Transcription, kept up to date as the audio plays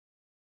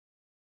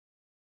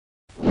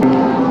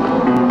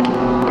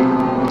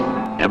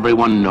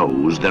Everyone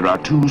knows there are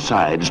two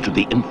sides to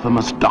the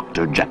infamous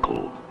Dr.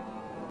 Jekyll.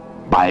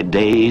 By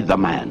day, the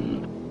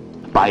man.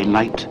 By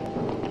night,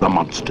 the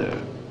monster.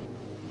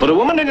 Put a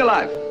woman in your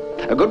life,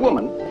 a good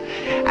woman,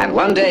 and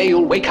one day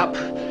you'll wake up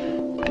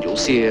and you'll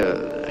see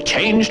a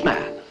changed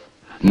man.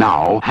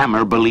 Now,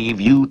 Hammer believe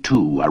you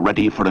too are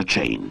ready for a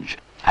change.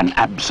 An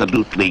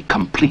absolutely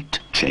complete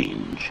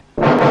change.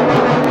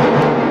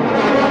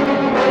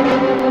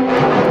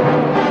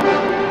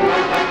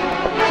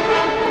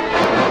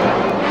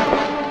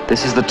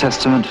 This is the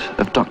testament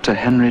of Dr.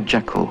 Henry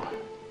Jekyll,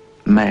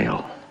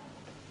 male,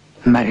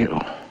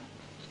 male,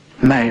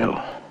 male.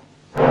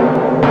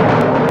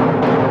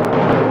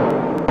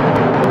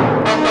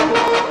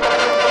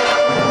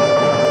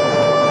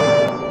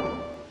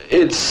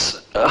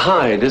 It's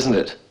Hyde, isn't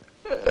it?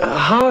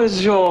 How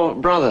is your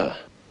brother?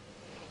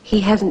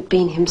 He hasn't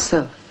been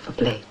himself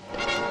of late.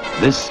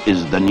 This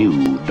is the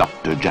new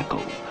Dr.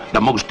 Jekyll,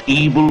 the most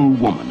evil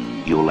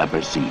woman you'll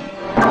ever see.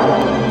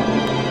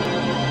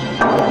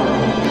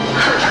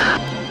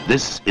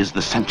 This is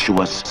the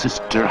sensuous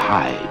Sister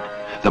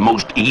Hyde, the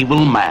most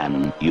evil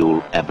man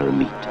you'll ever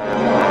meet.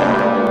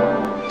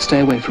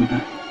 Stay away from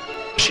her.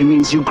 She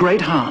means you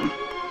great harm.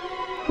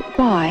 But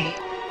why?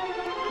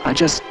 I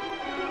just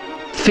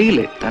feel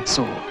it, that's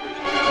all.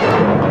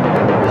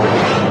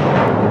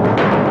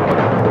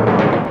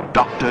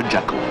 Dr.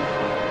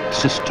 Jekyll,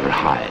 Sister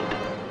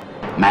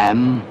Hyde.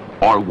 Man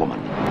or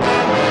woman.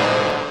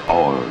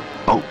 Or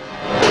both.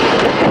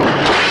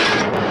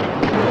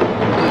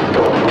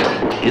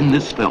 In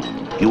this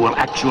film, you will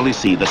actually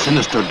see the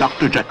sinister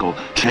Dr. Jekyll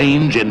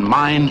change in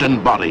mind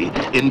and body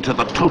into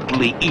the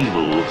totally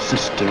evil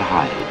Sister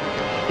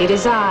Hyde. It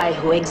is I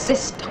who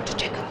exist, Dr.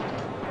 Jekyll,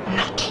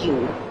 not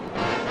you.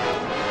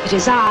 It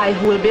is I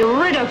who will be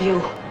rid of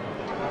you.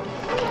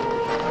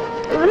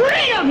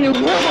 Rid of you!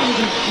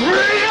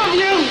 Rid of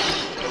you!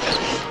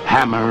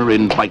 Hammer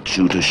invites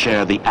you to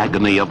share the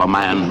agony of a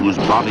man whose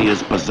body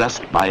is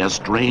possessed by a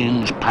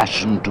strange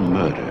passion to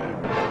murder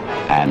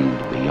and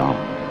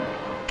beyond.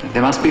 They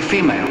must be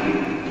female,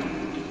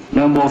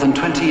 no more than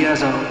 20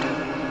 years old.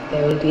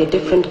 There will be a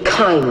different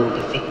kind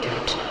of victim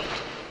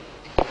tonight.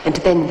 And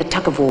then the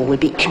tug-of-war will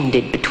be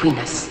ended between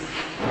us.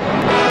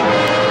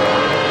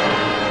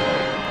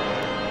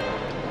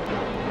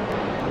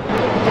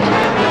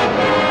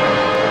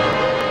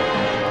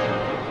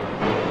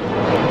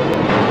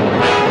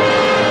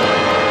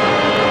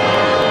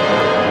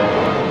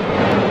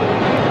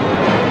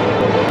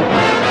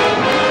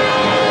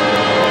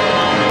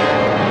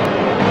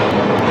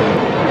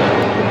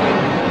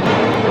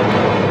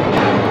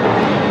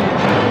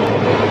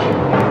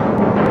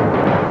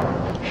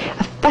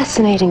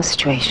 Fascinating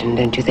situation,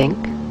 don't you think?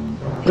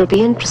 It'll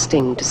be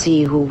interesting to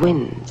see who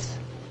wins.